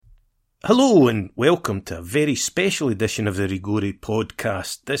Hello and welcome to a very special edition of the Rigore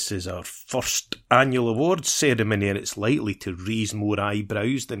podcast. This is our first annual awards ceremony and it's likely to raise more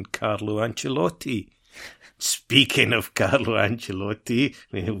eyebrows than Carlo Ancelotti. Speaking of Carlo Ancelotti,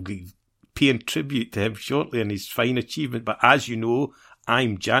 we'll be paying tribute to him shortly on his fine achievement, but as you know,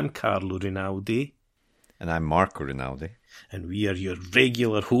 I'm Giancarlo Rinaldi. And I'm Marco Rinaldi. And we are your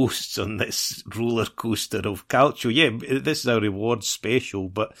regular hosts on this roller coaster of calcio. Yeah, this is our awards special,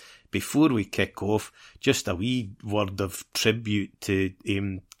 but before we kick off, just a wee word of tribute to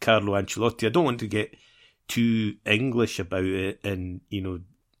Carlo Ancelotti. I don't want to get too English about it and,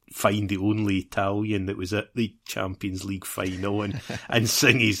 find the only Italian that was at the Champions League final and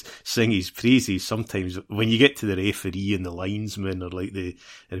sing his praises. Sometimes when you get to the referee and the linesman, or I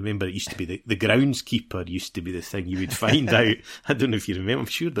remember it used to be the groundskeeper used to be the thing you would find out. I don't know if you remember, I'm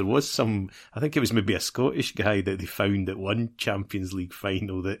sure there was I think it was maybe a Scottish guy that they found at one Champions League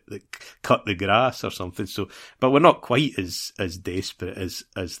final that cut the grass or something. So, but we're not quite as desperate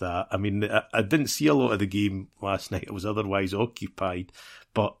as that. I mean, I didn't see a lot of the game last night. I was otherwise occupied.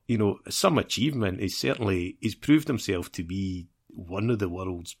 But, some achievement. He's proved himself to be one of the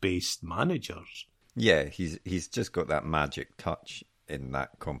world's best managers. Yeah, he's just got that magic touch in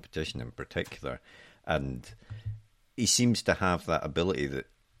that competition in particular. And he seems to have that ability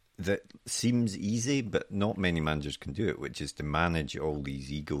that seems easy, but not many managers can do it, which is to manage all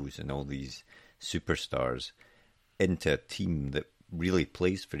these egos and all these superstars into a team that really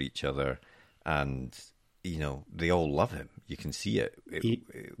plays for each other. And they all love him. You can see it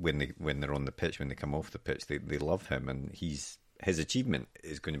when they're on the pitch, when they come off the pitch, they love him, and his achievement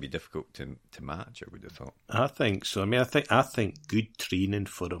is going to be difficult to match, I would have thought. I think so. I mean, I think good training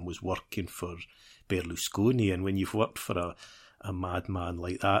for him was working for Berlusconi, and when you've worked for a madman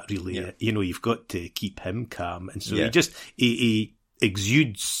like that, really, you've got to keep him calm, and so he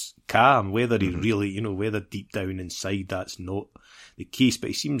exudes calm, whether he really, whether deep down inside that's not the case,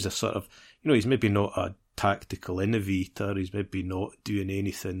 but he seems a sort of, he's maybe not a tactical innovator, he's maybe not doing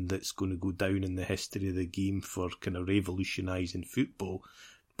anything that's going to go down in the history of the game for kind of revolutionising football,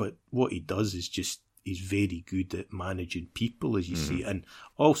 but what he does is just, he's very good at managing people, as you say, and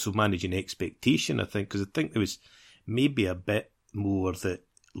also managing expectation, I think, because I think there was maybe a bit more that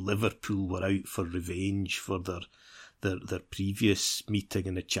Liverpool were out for revenge for their previous meeting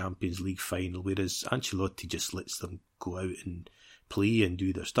in the Champions League final, whereas Ancelotti just lets them go out and play and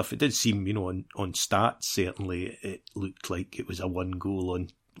do their stuff. It did seem, on stats, certainly, it looked like it was a one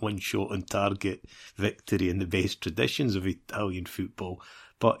shot on target victory in the best traditions of Italian football.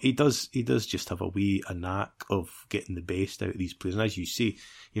 But he does just have a knack of getting the best out of these players. And as you say,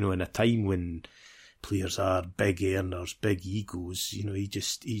 in a time when players are big earners, big egos,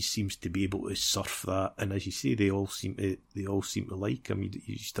 he seems to be able to surf that. And as you say, they all seem to like him.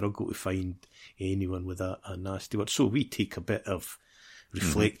 You struggle to find anyone with a nasty word. So we take a bit of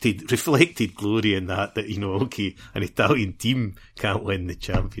reflected glory in that, an Italian team can't win the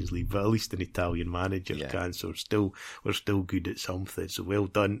Champions League, but at least an Italian manager can. So we're still good at something. So well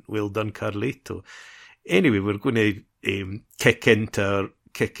done, Carletto. Anyway, we're going to kick into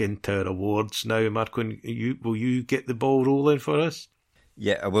our awards now, Marco. Will you get the ball rolling for us?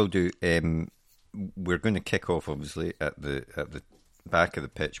 Yeah, I will do. We're going to kick off, obviously, at the back of the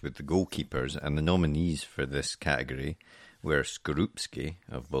pitch with the goalkeepers, and the nominees for this category were Skorupski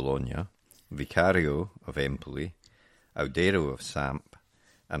of Bologna, Vicario of Empoli, Audero of Samp,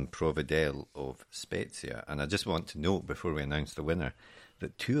 and Provedel of Spezia. And I just want to note, before we announce the winner,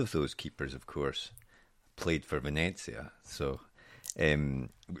 that two of those keepers, of course, played for Venezia. So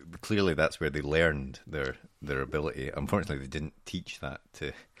clearly that's where they learned their ability. Unfortunately, they didn't teach that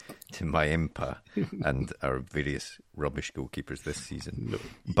to Maempa and our various rubbish goalkeepers this season. No.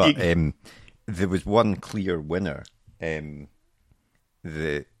 But there was one clear winner on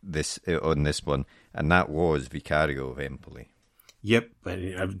this one, and that was Vicario of Empoli. Yep,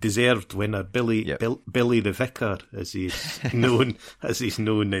 a deserved winner, Billy the Vicar, as he's known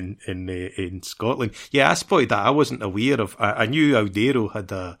in Scotland. Yeah, I spotted that. I wasn't aware of. I knew Audero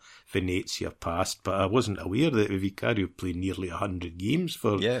had a Venezia past, but I wasn't aware that Vicario played nearly 100 games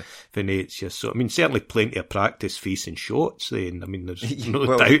for Venezia. So, I mean, certainly plenty of practice facing shots then. I mean, there's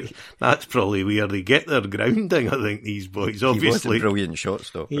no doubt that's probably where they get their grounding, I think, these boys. Obviously. He was a brilliant shot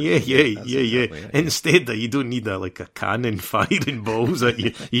stopper. Yeah. Exactly. Instead, you don't need a cannon firing balls at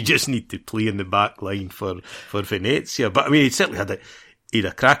you. You just need to play in the back line for Venezia. But, I mean, he certainly had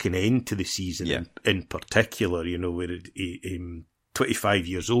a cracking end to the season in particular, where he 25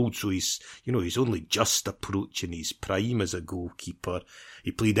 years old, so he's only just approaching his prime as a goalkeeper.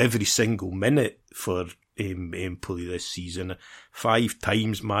 He played every single minute for Empoli this season. 5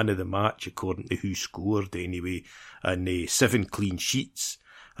 times man of the match, according to Who Scored anyway, and 7 clean sheets.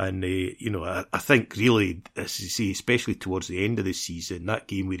 And, I think really, as you say, especially towards the end of the season, that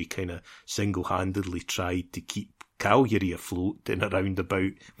game where he kind of single-handedly tried to keep Cagliari afloat and around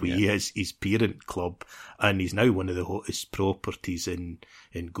about where he is his parent club, and he's now one of the hottest properties in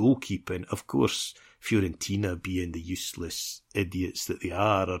goalkeeping. Of course, Fiorentina, being the useless idiots that they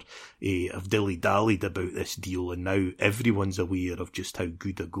are have dilly-dallied about this deal, and now everyone's aware of just how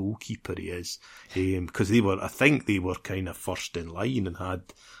good a goalkeeper he is, because I think they were kind of first in line and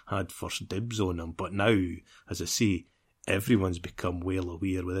had first dibs on him. But now, as I say, everyone's become well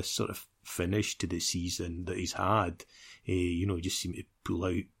aware with this sort of finish to the season that he's had. He just seemed to pull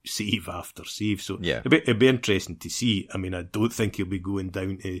out save after save. So it'd be interesting to see. I mean, I don't think he'll be going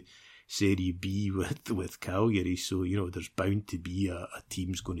down to Serie B with Cagliari. So, there's bound to be a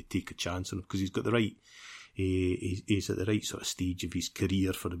team's going to take a chance on him because he's got the right, he's at the right sort of stage of his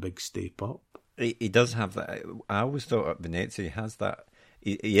career for a big step up. He does have that. I always thought at Venezia he has that.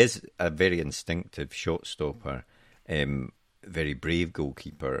 He is a very instinctive shot stopper, very brave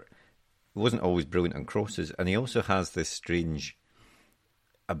goalkeeper. He wasn't always brilliant on crosses, and he also has this strange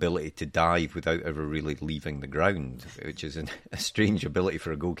ability to dive without ever really leaving the ground, which is a strange ability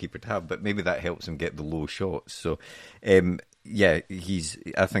for a goalkeeper to have, but maybe that helps him get the low shots. So, he's,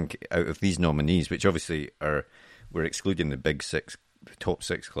 I think, out of these nominees, which obviously we're excluding the top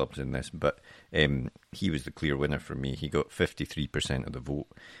six clubs in this, but he was the clear winner for me. He got 53% of the vote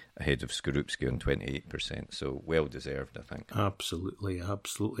ahead of Skorupski on 28%, so well deserved, I think. Absolutely.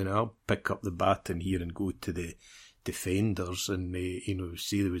 And I'll pick up the baton here and go to the defenders and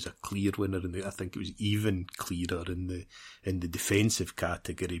say there was a clear winner, and I think it was even clearer in the defensive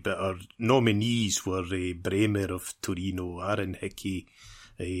category. But our nominees were Bremer of Torino, Aaron Hickey,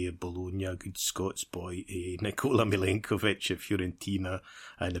 Bologna, good Scots boy, Nikola Milenkovic of Fiorentina,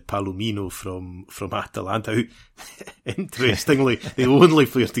 and Palomino from Atalanta, who, interestingly, the only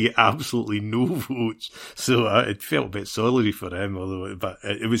player to get absolutely no votes. So it felt a bit sorry for him, but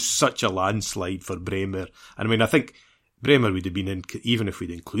it was such a landslide for Bremer. And I mean, I think Bremer would have been in, even if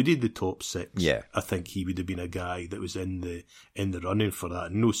we'd included the top 6. Yeah, I think he would have been a guy that was in the running for that.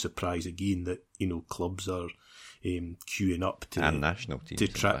 And no surprise again that clubs are queuing up to and national teams to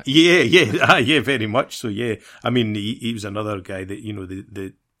try. Yeah, very much so. Yeah, I mean he was another guy that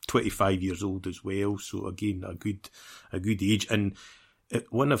the 25 years old as well. So again, a good age, and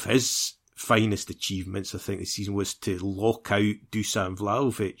one of his finest achievements, I think, this season was to lock out Dusan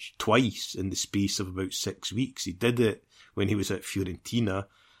Vlahovic twice in the space of about 6 weeks. He did it when he was at Fiorentina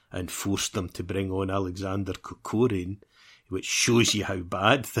and forced them to bring on Alexander Kokorin, which shows you how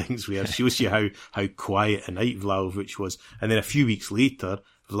bad things were, shows you how quiet a night Vlahovic was. And then a few weeks later,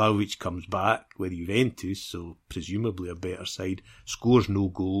 Vlahovic comes back with Juventus, so presumably a better side, scores no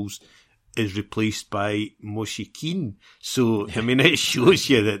goals, is replaced by Moshe Keane. So, I mean, it shows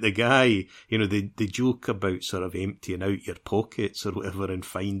you that the guy, the joke about sort of emptying out your pockets or whatever and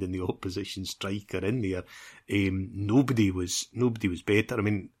finding the opposition striker in there, nobody was better. I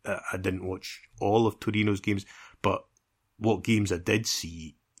mean, I didn't watch all of Torino's games, but what games I did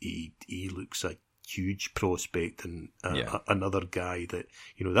see, he looks a huge prospect and another guy that,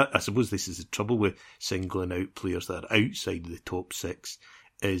 that I suppose this is the trouble with singling out players that are outside of the top 6,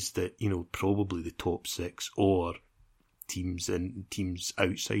 is that, probably the top 6 or teams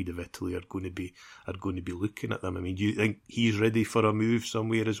outside of Italy are going to be looking at them. I mean, do you think he's ready for a move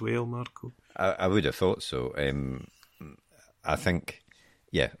somewhere as well, Marco? I would have thought so. I think,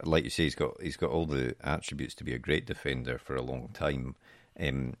 like you say, he's got all the attributes to be a great defender for a long time.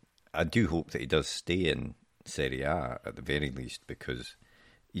 I do hope that he does stay in Serie A at the very least, because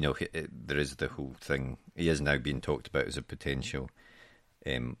there is the whole thing. He is now being talked about as a potential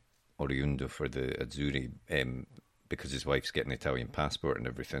oriundo for the Azzurri, because his wife's getting an Italian passport and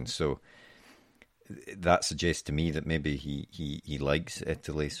everything. So that suggests to me that maybe he likes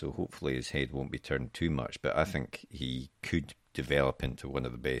Italy. So hopefully his head won't be turned too much. But I think he could develop into one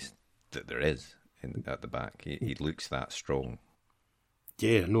of the best that there is at the back. He looks that strong.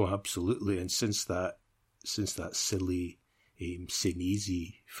 Yeah, no, absolutely. And since that silly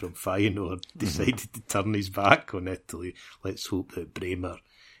Senesi from Feyenoord decided to turn his back on Italy, let's hope that Bremer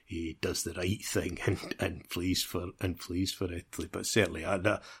does the right thing and plays for Italy. But certainly,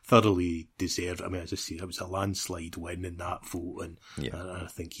 I thoroughly deserved. I mean, as I say, it was a landslide win in that vote, and I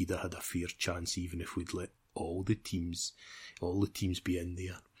think he'd have had a fair chance even if we'd let all the teams be in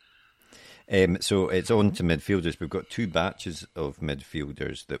there. So it's on to midfielders. We've got 2 batches of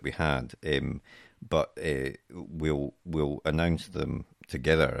midfielders that we had, but we'll announce them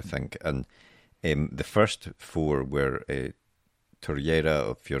together, I think. And The first four were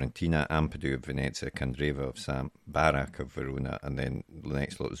Torriera of Fiorentina, Ampadu of Venezia, Candreva of Barak of Verona, and then the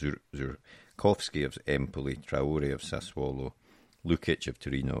next lot, Zurkowski of Empoli, Traore of Sassuolo, Lukic of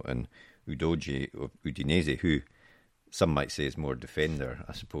Torino, and Udogie of Udinese, who some might say is more defender,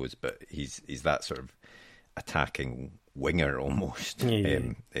 I suppose, but he's that sort of attacking winger almost.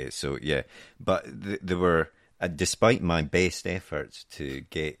 So but there were, despite my best efforts to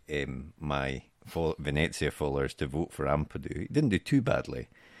get my Venezia followers to vote for Ampadu, he didn't do too badly.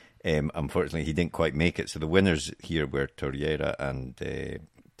 Unfortunately, he didn't quite make it. So the winners here were Torriera and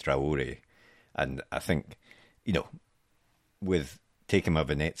Traore, and I think, with taking my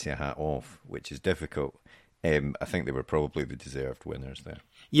Venezia hat off, which is difficult, I think they were probably the deserved winners there.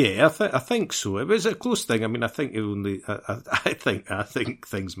 Yeah, I think so. It was a close thing. I mean, I think I think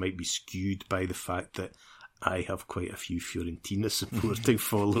things might be skewed by the fact that I have quite a few Fiorentina supporting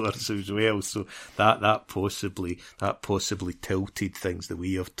followers as well, so that possibly tilted things the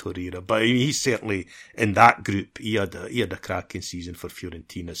way of Torreira. But I mean, he's certainly in that group. He had a cracking season for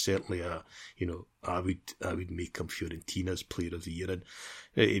Fiorentina. Certainly, I would make him Fiorentina's Player of the Year. And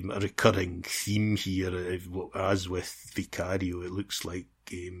a recurring theme here, as with Vicario, it looks like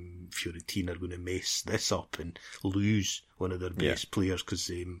Fiorentina are going to mess this up and lose one of their best players because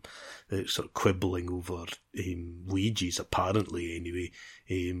they're sort of quibbling over wages, apparently, anyway.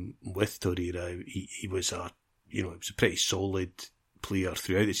 With Torreira, he was a pretty solid player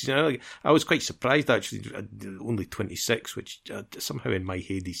throughout the season. I was quite surprised, actually, only 26, which somehow in my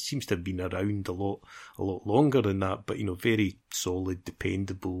head he seems to have been around a lot longer than that, but very solid,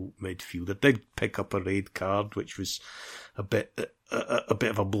 dependable midfielder. Did pick up a red card, which was a bit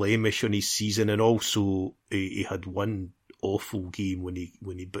of a blemish on his season, and also he had one awful game when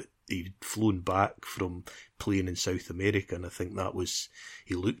he'd flown back from playing in South America, and I think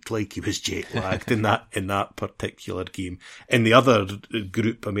he looked like he was jet lagged in that particular game. In the other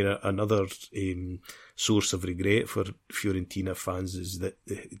group, I mean, another source of regret for Fiorentina fans is that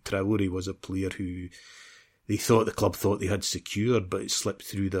Traore was a player who the club thought they had secured, but it slipped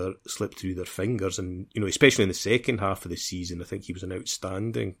through their fingers, and especially in the second half of the season, I think he was an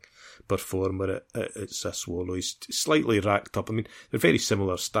outstanding performer at Sassuolo. He's slightly racked up. I mean, they're very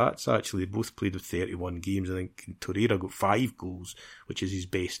similar stats, actually. They both played with 31 games. I think Torreira got 5 goals, which is his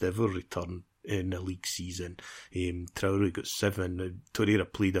best ever return in a league season. Traore got 7.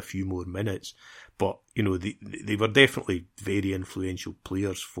 Torreira played a few more minutes, but they were definitely very influential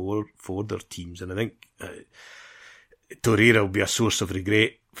players for their teams, and I think Torreira will be a source of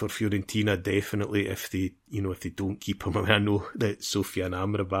regret for Fiorentina, definitely, if they don't keep him. I mean, I know that Sofian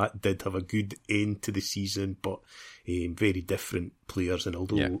Amrabat did have a good end to the season, but very different players, and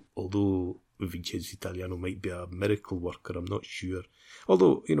although Vincenzo Italiano might be a miracle worker, I'm not sure.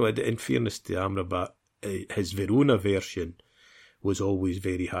 Although, in fairness to Amrabat, his Verona version was always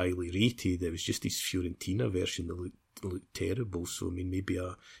very highly rated. It was just his Fiorentina version that looked terrible. So I mean, maybe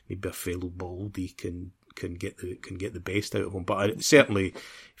a fellow Baldi can get the best out of him. But certainly,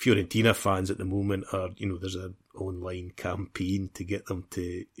 Fiorentina fans at the moment are, there's an online campaign to get them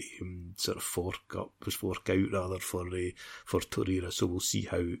to sort of fork out rather for Torreira. So we'll see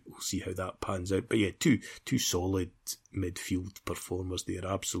how that pans out. But yeah, two solid midfield performers there,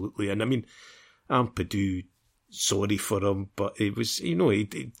 absolutely. And I mean, Ampadu, sorry for him, but it was, he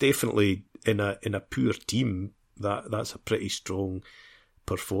definitely in a poor team, that's a pretty strong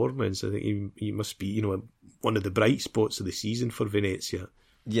performance. I think he must be, one of the bright spots of the season for Venezia.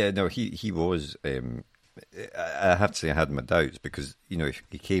 Yeah, no, he was. I have to say I had my doubts because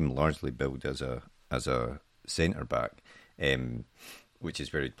he came largely billed as a centre back, which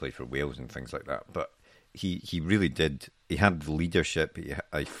is where he'd played for Wales and things like that. But he really did. He had the leadership.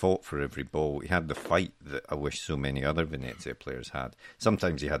 He fought for every ball. He had the fight that I wish so many other Venezia players had.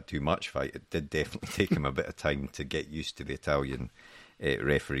 Sometimes he had too much fight. It did definitely take him a bit of time to get used to the Italian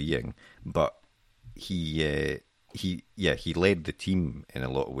refereeing, but he led the team in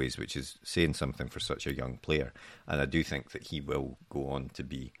a lot of ways, which is saying something for such a young player. And I do think that he will go on to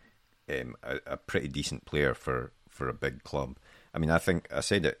be a pretty decent player for a big club. I mean, I think I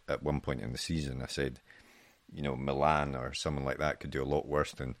said it at one point in the season. I said, Milan or someone like that could do a lot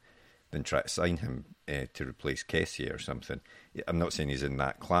worse than try to sign him to replace Kessie or something. I'm not saying he's in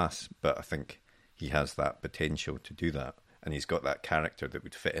that class, but I think he has that potential to do that. And he's got that character that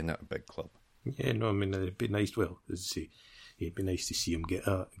would fit in at a big club. Yeah, no, I mean, it'd be nice. Well, as I say, it'd be nice to see him get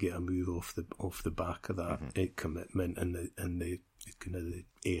a move off the back of that commitment and the kind of the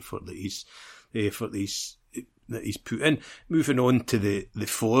effort that he's put in. Moving on to the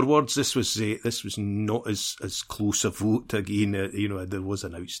forwards, this was not as close a vote again. There was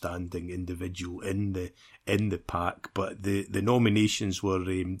an outstanding individual in the pack, but the nominations were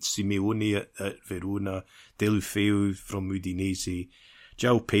Simeone at Verona, Deulofeu from Udinese,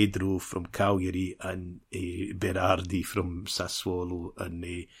 João Pedro from Cagliari, and Berardi from Sassuolo, and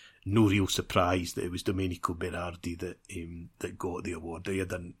no real surprise that it was Domenico Berardi that got the award. He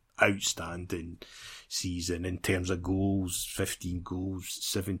had an outstanding season in terms of goals, 15 goals,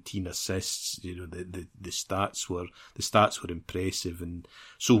 17 assists. The stats were impressive, and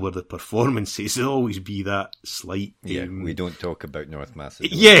so were the performances. There'll always be that slight. We don't talk about North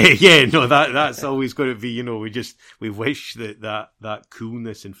Macedonia. No, that's always going to be. We wish that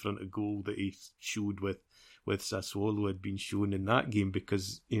coolness in front of goal that he showed with Sassuolo had been shown in that game,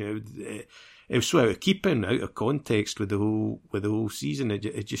 because it was so out of keeping, out of context with the whole season.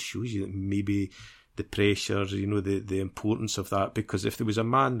 It just shows you that maybe the pressure, the importance of that, because if there was a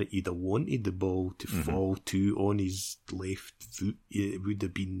man that you'd have wanted the ball to fall to on his left foot, it would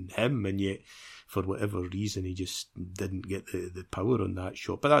have been him, and yet for whatever reason he just didn't get the power on that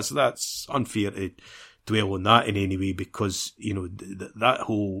shot. But that's unfair to dwell on that in any way, because that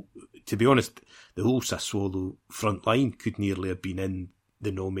whole, to be honest, the whole Sassuolo front line could nearly have been in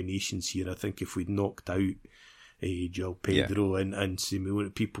the nominations here. I think if we'd knocked out João Pedro and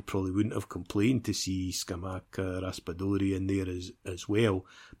Simeone, people probably wouldn't have complained to see Scamacca, Raspadori in there as well.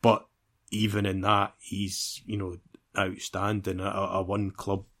 But even in that, he's outstanding, a one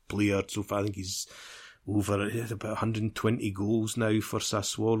club player so far. I think he's over about 120 goals now for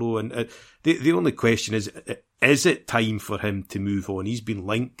Sassuolo, and the only question is it time for him to move on? He's been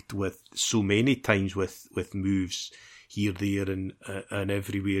linked with so many times with moves here, there, and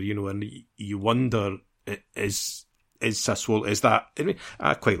everywhere, and you wonder, is Sassuolo, is that? I mean,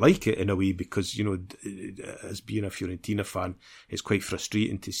 I quite like it in a way, because as being a Fiorentina fan, it's quite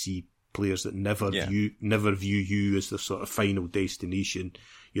frustrating to see players that never view you as their sort of final destination.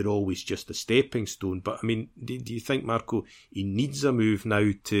 You're always just a stepping stone. But I mean, do you think, Marco, he needs a move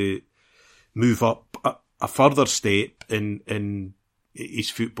now to move up a further step in his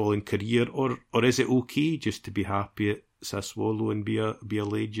footballing career, or is it okay just to be happy at Sassuolo and be a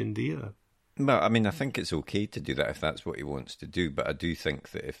legend there? Well, I mean, I think it's okay to do that if that's what he wants to do. But I do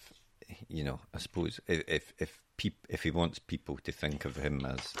think that if I suppose if he wants people to think of him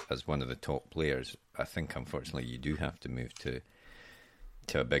as one of the top players, I think unfortunately you do have to move to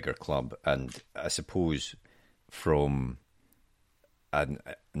a bigger club. And I suppose from a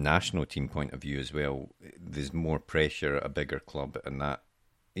national team point of view as well, there's more pressure at a bigger club, and that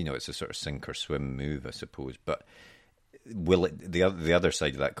it's a sort of sink or swim move, I suppose. But will it? The other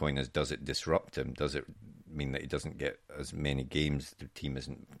side of that coin is, does it disrupt him? Does it mean that he doesn't get as many games?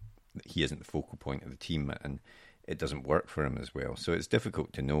 He isn't the focal point of the team, and it doesn't work for him as well. So it's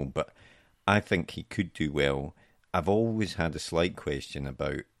difficult to know, but I think he could do well. I've always had a slight question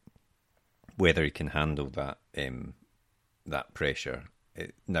about whether he can handle that pressure.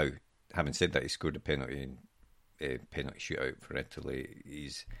 Now, having said that, he scored a penalty shootout for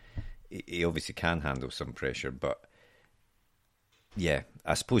Italy. He obviously can handle some pressure, but yeah,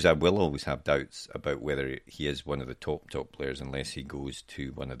 I suppose I will always have doubts about whether he is one of the top players unless he goes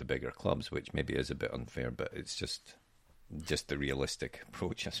to one of the bigger clubs, which maybe is a bit unfair, but it's just the realistic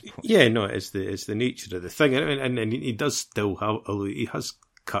approach, I suppose. Yeah, no, it's the nature of the thing, and he does still have, although he has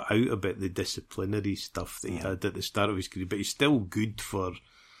cut out a bit the disciplinary stuff that he had at the start of his career, but he's still good for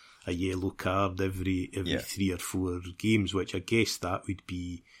a yellow card every 3 or 4 games, which I guess that would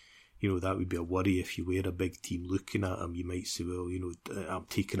be. That would be a worry if you were a big team looking at him. You might say, well, I'm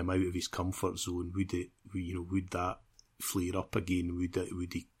taking him out of his comfort zone. Would that flare up again?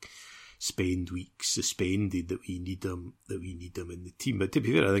 Would he spend weeks suspended that we need him in the team? But to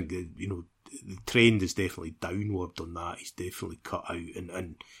be fair, I think the trend is definitely downward on that. He's definitely cut out,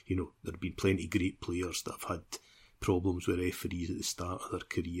 and there have been plenty of great players that have had problems with referees at the start of their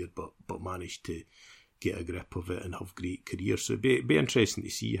career, but managed to get a grip of it and have great careers. So it'd be interesting to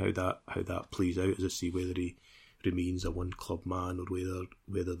see how that plays out, as I say, whether he remains a one club man or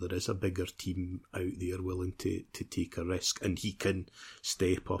whether there is a bigger team out there willing to take a risk and he can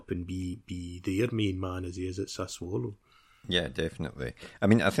step up and be their main man as he is at Sassuolo. Yeah, definitely. I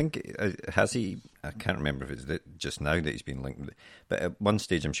mean, I think, has he, I can't remember if it's just now that he's been linked, but at one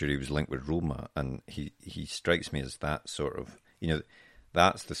stage I'm sure he was linked with Roma, and he strikes me as that sort of,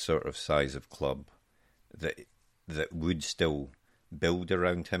 that's the sort of size of club that would still build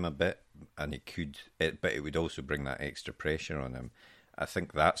around him a bit, and but it would also bring that extra pressure on him. I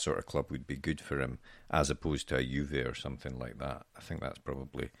think that sort of club would be good for him, as opposed to a Juve or something like that. I think that's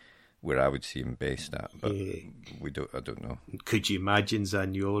probably where I would see him based at, but I don't know. Could you imagine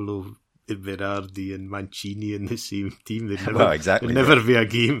Zaniolo, Berardi and Mancini in the same team? Exactly. There'd never be a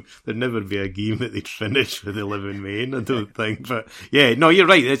game that they'd finish with 11 men, I don't think. But yeah, no, you're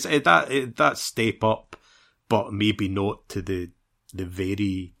right. It's that step up, but maybe not to the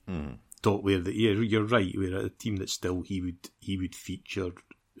very top where you're right. We're at a team that still he would feature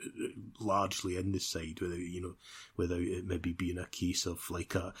largely in the side without it maybe being a case of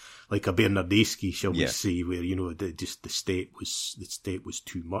like a Bernardeschi, shall we say, where the step was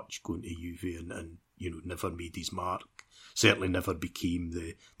too much going to Juve and never made his mark. Certainly never became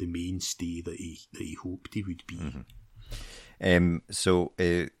the mainstay that he hoped he would be. So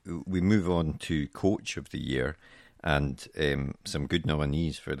we move on to Coach of the Year, and some good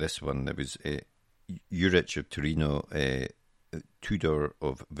nominees for this one. There was Juric of Torino, Tudor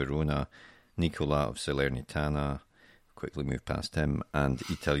of Verona, Nicola of Salernitana, quickly moved past him, and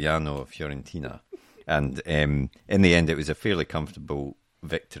Italiano of Fiorentina. And in the end, it was a fairly comfortable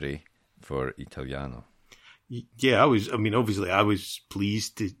victory for Italiano. Yeah, obviously I was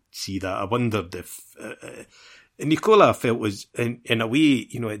pleased to see that. I wondered if Nicola, I felt, was in a way,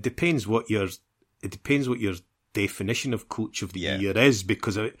 it depends what your definition of Coach of the Year is,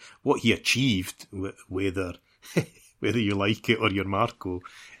 because what he achieved, whether you like it or you're Marco,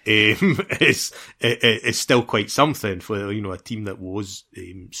 is still quite something for a team that was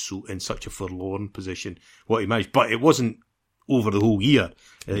so in such a forlorn position. What he managed, but it wasn't over the whole year.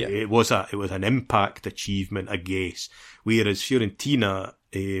 It was an impact achievement, I guess. Whereas Fiorentina,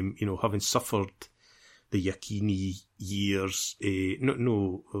 having suffered the Iachini years, I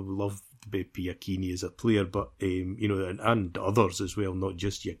love Beppe Iachini as a player, but and others as well, not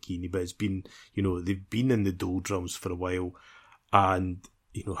just Iachini, but it's been, they've been in the doldrums for a while, and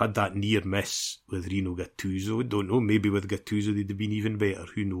had that near miss with Rino Gattuso. Don't know, maybe with Gattuso they'd have been even better.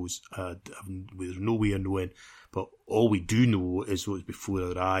 Who knows? There's no way of knowing. But all we do know is what was before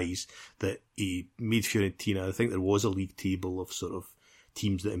our eyes, that he made Fiorentina. I think there was a league table of sort of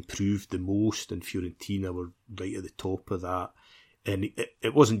teams that improved the most, and Fiorentina were right at the top of that. And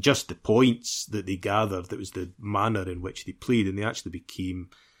it wasn't just the points that they gathered, it was the manner in which they played, and they actually became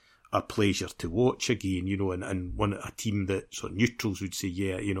a pleasure to watch again, and a team that sort of neutrals would say,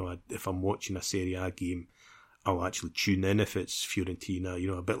 if I'm watching a Serie A game, I'll actually tune in if it's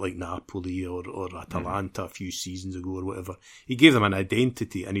Fiorentina, a bit like Napoli or Atalanta a few seasons ago or whatever. He gave them an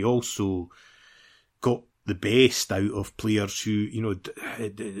identity, and he also got the best out of players who,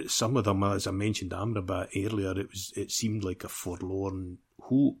 some of them, as I mentioned Amrabat earlier, it seemed like a forlorn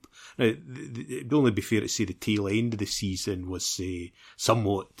hope. Now, it'd only be fair to say the tail end of the season was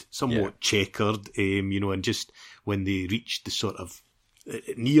somewhat checkered, and just when they reached the sort of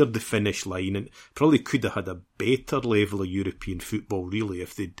near the finish line, and probably could have had a better level of European football, really,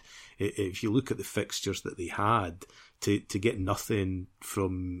 if you look at the fixtures that they had. To get nothing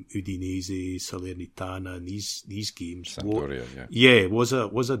from Udinese, Salernitana, and these games, Sampdoria,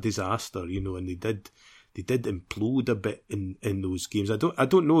 was a disaster, and they did implode a bit in those games. I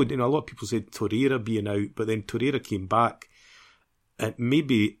don't know. A lot of people said Torreira being out, but then Torreira came back, and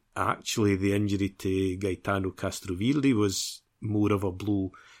maybe actually the injury to Gaetano Castrovilli was more of a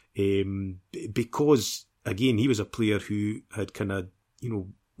blow, because again he was a player who had kind of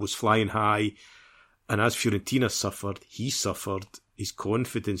was flying high. And as Fiorentina suffered, he suffered. His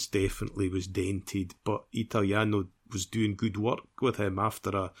confidence definitely was dented. But Italiano was doing good work with him after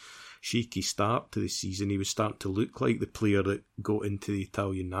a shaky start to the season. He was starting to look like the player that got into the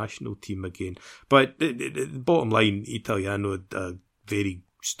Italian national team again. But the bottom line, Italiano had a very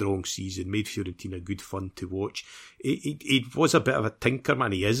strong season, made Fiorentina good fun to watch. He was a bit of a tinker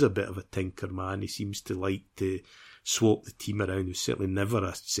man. He is a bit of a tinker man. He seems to like to swap the team around. It was certainly never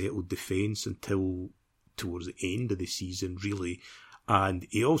a settled defence until towards the end of the season, really. And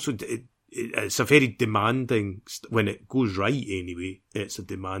he also, it's a very demanding, when it goes right anyway, it's a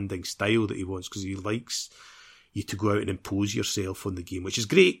demanding style that he wants, because he likes you to go out and impose yourself on the game, which is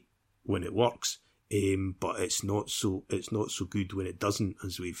great when it works, but it's not so good when it doesn't,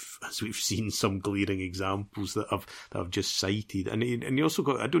 as we've seen some glaring examples that I've just cited. And he also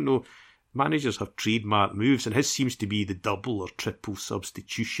got, I don't know, managers have trademark moves, and his seems to be the double or triple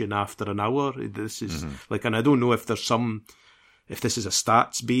substitution after an hour. This is and I don't know if if this is a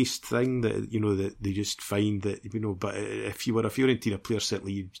stats based thing that that they just find that But if you were a Fiorentina player,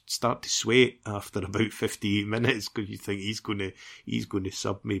 certainly you'd start to sweat after about 58 minutes because you think he's going to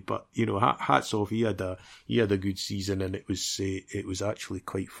sub me. But hats off, he had a good season, and it was actually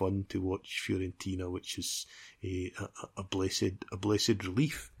quite fun to watch Fiorentina, which is a blessed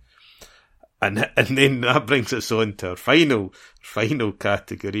relief. And then that brings us on to our final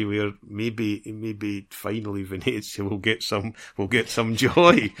category, where maybe finally Venezia will get some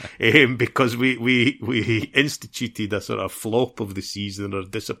joy, because we instituted a sort of flop of the season, or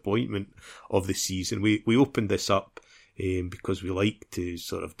disappointment of the season. We opened this up because we like to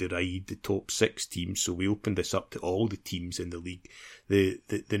sort of deride the top 6 teams, so we opened this up to all the teams in the league.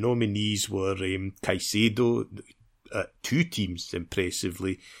 The nominees were Caicedo. 2 teams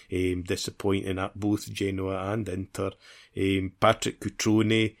impressively disappointing at both Genoa and Inter. Patrick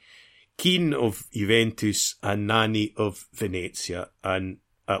Cutrone, Keane of Juventus, and Nani of Venezia. And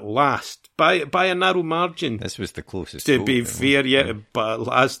at last, by a narrow margin, this was the closest. To be fair, but at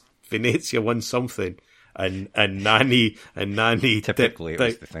last Venezia won something. And Nani typically it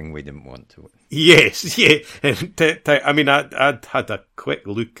was the thing we didn't want to win. Yes, yeah. I mean, I'd had a quick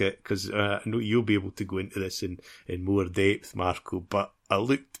look at, because I know you'll be able to go into this in more depth, Marco, but I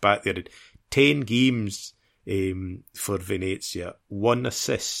looked back there at 10 games for Venezia, 1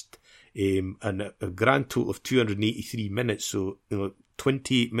 assist, and a grand total of 283 minutes, so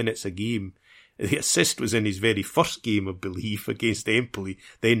 28 minutes a game. The assist was in his very first game, I believe, against Empoli,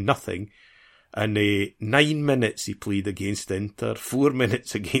 then nothing. And 9 minutes he played against Inter, 4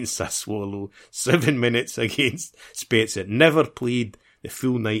 minutes against Sassuolo, 7 minutes against Spezia. Never played the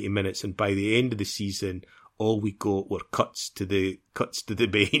full 90 minutes, and by the end of the season, all we got were cuts to the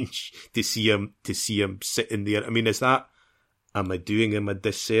bench to see him sitting there. I mean, am I doing him a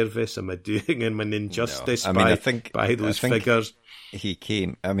disservice? Am I doing him an injustice by those figures? He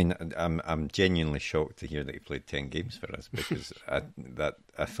came. I mean, I'm genuinely shocked to hear that he played 10 games for us, because I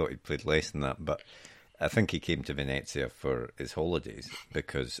thought he'd played less than that. But I think he came to Venezia for his holidays,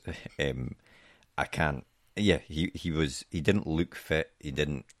 because I can't. Yeah, he didn't look fit. He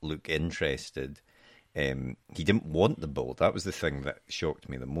didn't look interested. He didn't want the ball. That was the thing that shocked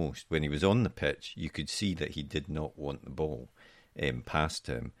me the most. When he was on the pitch, you could see that he did not want the ball past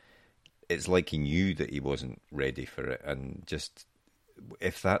him. It's like he knew that he wasn't ready for it, and just,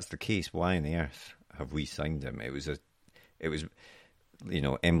 if that's the case, why on earth have we signed him? It was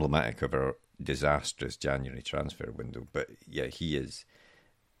emblematic of our disastrous January transfer window. But yeah, he is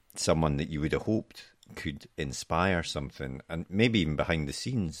someone that you would have hoped could inspire something, and maybe even behind the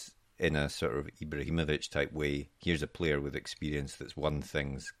scenes, in a sort of Ibrahimovic type way. Here's a player with experience that's won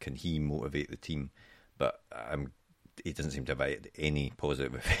things. Can he motivate the team? But he doesn't seem to have had any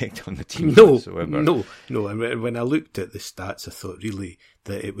positive effect on the team whatsoever. No. I mean, when I looked at the stats, I thought really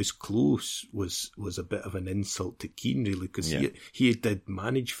that it was close was a bit of an insult to Keane, really, because he did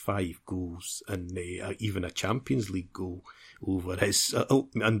manage 5 goals and even a Champions League goal over his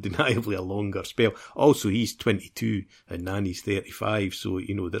undeniably a longer spell. Also, he's 22 and Nani's 35, so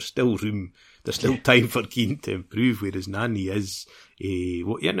there's still room, there's still time for Keane to improve, whereas Nani is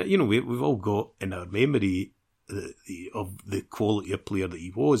we've all got in our memory of the quality of player that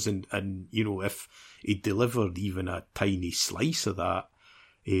he was, and if he delivered even a tiny slice of that,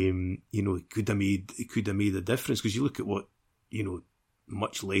 it could have made a difference, because you look at what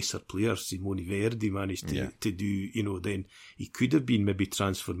much lesser players Simone Verdi managed to do, then he could have been maybe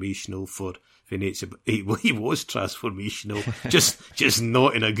transformational for Venezia, but he was transformational, just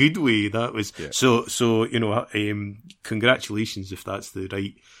not in a good way. That was so congratulations, if that's the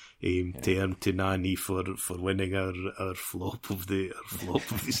right term, to Nani for winning our flop of the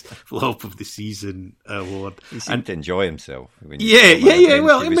season award. He seemed to enjoy himself. Well,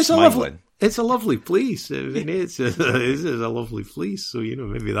 it's a lovely place. Venezia is a lovely place. So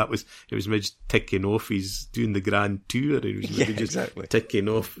maybe it was maybe just ticking off. He's doing the grand tour. He was maybe just ticking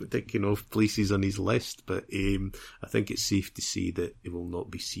off places on his list. But I think it's safe to say that it will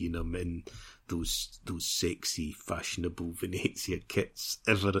not be seeing him in those sexy, fashionable Venezia kits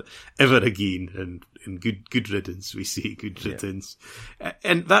ever again. And good riddance, we say, good riddance.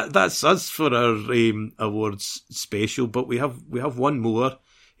 And that's us for our awards special. But we have one more.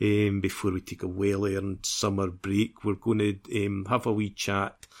 Before we take a well-earned summer break, we're going to have a wee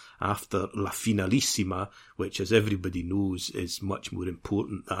chat after La Finalissima, which, as everybody knows, is much more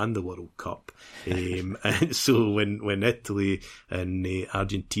important than the World Cup. And so when Italy and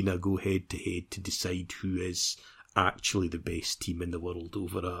Argentina go head-to-head to decide who is actually the best team in the world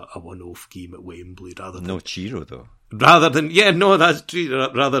over a one-off game at Wembley, no Ciro though. That's true.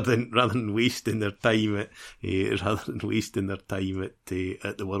 Rather than wasting their time at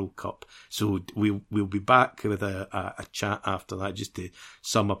the World Cup. So we'll be back with a chat after that, just to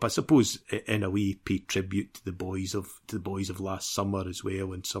sum up. I suppose in a way pay tribute to the boys of last summer as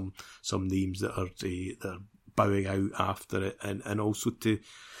well, and some names that are bowing out after it, and also to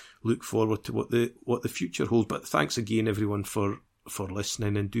look forward to what the future holds. But thanks again, everyone, for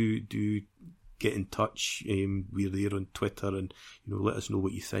listening, and do get in touch. We're there on Twitter, and let us know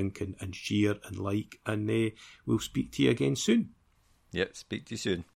what you think, and share and like, and we'll speak to you again soon. Yep, speak to you soon.